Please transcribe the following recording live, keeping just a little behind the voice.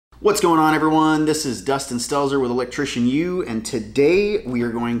What's going on, everyone? This is Dustin Stelzer with Electrician U, and today we are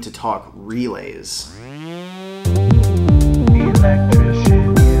going to talk relays.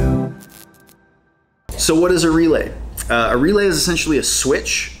 Electrician U. So what is a relay? A relay is essentially a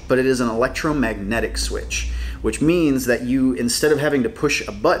switch, but it is an electromagnetic switch, which means that you, instead of having to push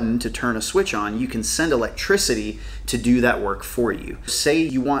a button to turn a switch on, you can send electricity to do that work for you. Say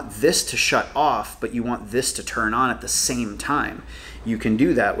you want this to shut off, but you want this to turn on at the same time. You can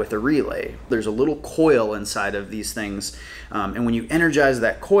do that with a relay. There's a little coil inside of these things, and when you energize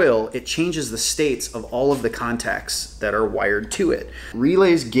that coil, it changes the states of all of the contacts that are wired to it.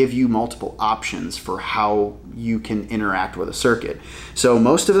 Relays give you multiple options for how you can interact with a circuit. So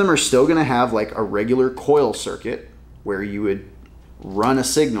most of them are still gonna have like a regular coil circuit where you would run a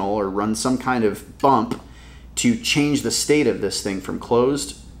signal or run some kind of bump to change the state of this thing from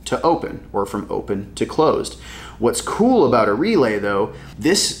closed to open or from open to closed. What's cool about a relay though,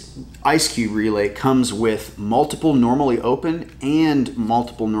 this ice cube relay comes with multiple normally open and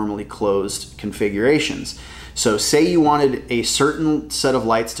multiple normally closed configurations. So say you wanted a certain set of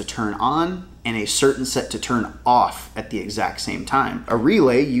lights to turn on and a certain set to turn off at the exact same time. A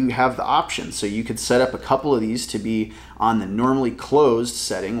relay, you have the option. So you could set up a couple of these to be on the normally closed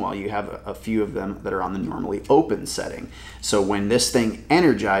setting while you have a few of them that are on the normally open setting. So when this thing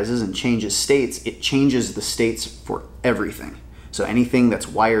energizes and changes states, it changes the states for everything. So anything that's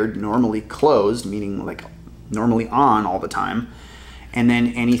wired normally closed, meaning like normally on all the time, and then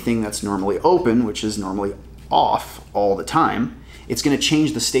anything that's normally open, which is normally off all the time, it's going to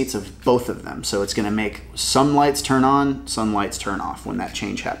change the states of both of them. So it's going to make some lights turn on, some lights turn off when that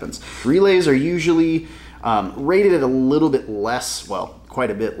change happens. Relays are usually rated at a little bit less, well, quite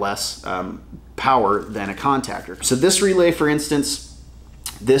a bit less power than a contactor. So this relay, for instance,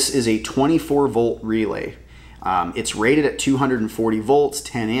 this is a 24 volt relay. It's rated at 240 volts,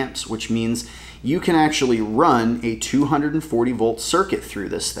 10 amps, which means you can actually run a 240 volt circuit through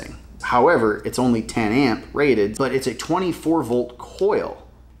this thing. However, it's only 10 amp rated, but it's a 24 volt coil.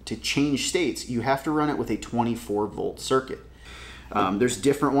 To change states, you have to run it with a 24 volt circuit. There's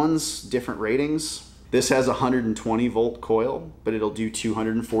different ones, different ratings. This has a 120 volt coil, but it'll do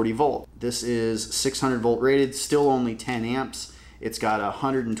 240 volt. This is 600 volt rated, still only 10 amps. It's got a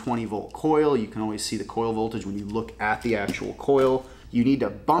 120 volt coil. You can always see the coil voltage when you look at the actual coil. You need to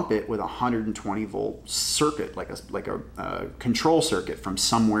bump it with a 120 volt circuit, like a control circuit from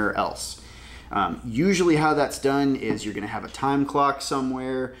somewhere else. Usually how that's done is you're gonna have a time clock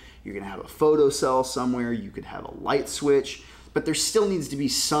somewhere, you're gonna have a photocell somewhere, you could have a light switch, but there still needs to be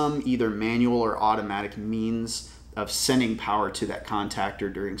some either manual or automatic means of sending power to that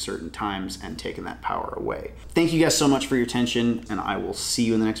contactor during certain times and taking that power away. Thank you guys so much for your attention, and I will see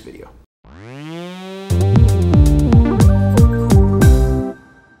you in the next video.